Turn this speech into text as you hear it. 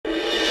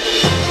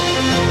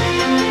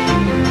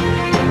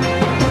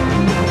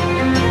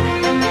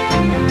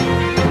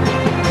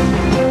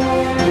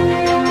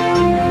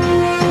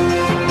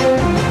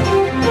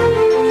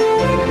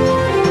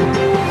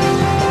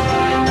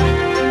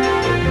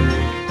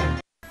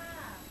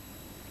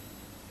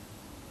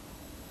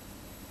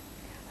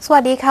สวั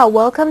สดีค่ะ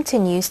Welcome to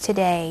News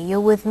Today.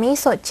 You're with me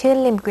สดชื่น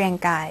ลิมเกรียง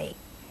ไกร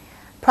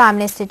Prime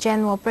Minister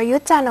General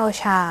Prayut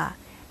Chan-o-cha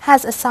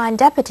has assigned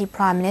Deputy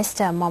Prime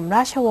Minister หม่อมร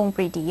าชวงศ์ป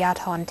รีดียา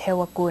ธรเท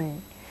วกุล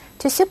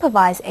to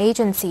supervise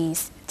agencies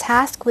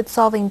tasked with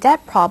solving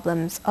debt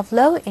problems of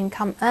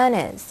low-income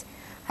earners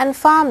and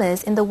farmers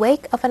in the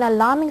wake of an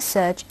alarming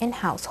surge in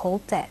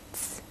household debts.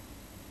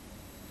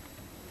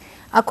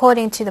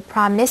 According to the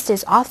Prime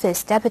Minister's Office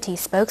Deputy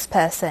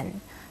Spokesperson,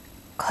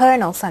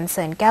 Colonel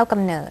Sansern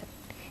Gaokamnert,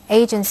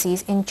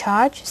 agencies in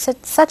charge,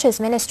 such as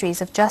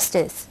Ministries of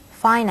Justice,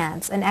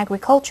 Finance and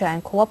Agriculture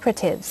and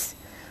Cooperatives,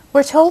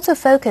 were told to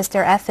focus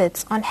their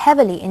efforts on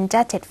heavily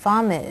indebted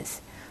farmers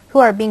who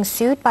are being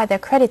sued by their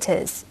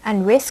creditors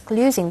and risk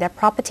losing their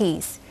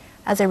properties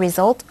as a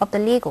result of the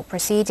legal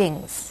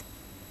proceedings.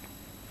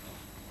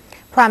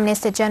 Prime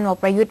Minister General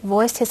Prayut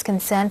voiced his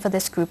concern for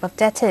this group of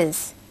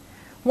debtors.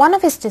 One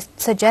of his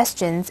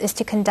suggestions is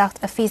to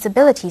conduct a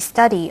feasibility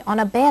study on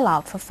a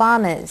bailout for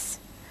farmers.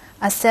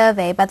 A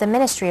survey by the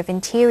Ministry of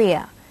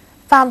Interior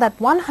found that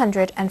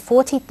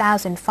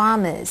 140,000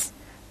 farmers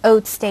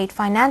owed state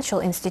financial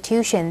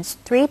institutions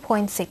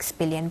 3.6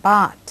 billion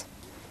baht,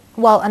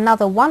 while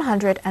another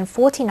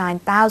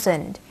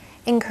 149,000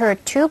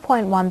 incurred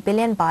 2.1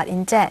 billion baht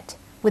in debt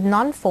with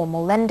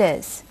non-formal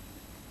lenders.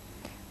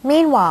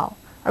 Meanwhile,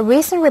 a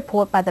recent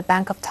report by the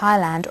Bank of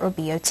Thailand, or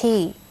BOT,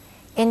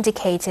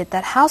 indicated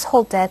that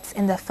household debts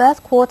in the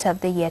first quarter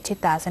of the year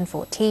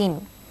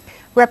 2014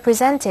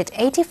 represented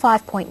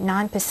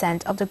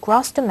 85.9% of the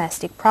gross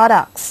domestic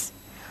products,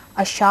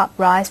 a sharp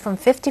rise from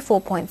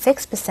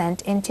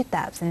 54.6% in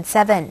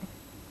 2007.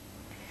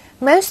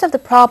 Most of the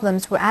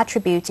problems were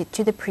attributed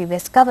to the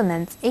previous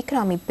government's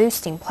economic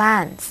boosting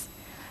plans,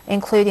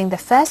 including the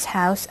first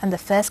house and the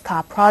first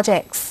car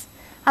projects,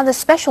 and the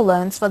special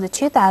loans for the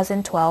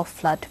 2012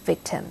 flood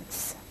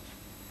victims.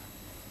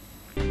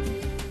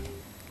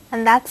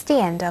 And that's the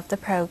end of the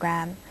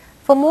program.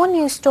 For more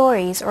news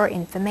stories or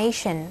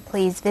information,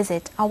 please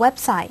visit our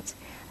website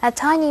at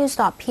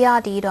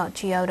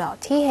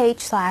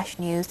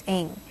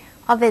thainews.prd.go.th/newsing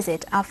or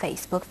visit our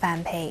Facebook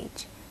fan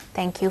page.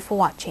 Thank you for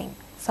watching.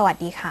 สวัส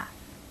ดีค่ะ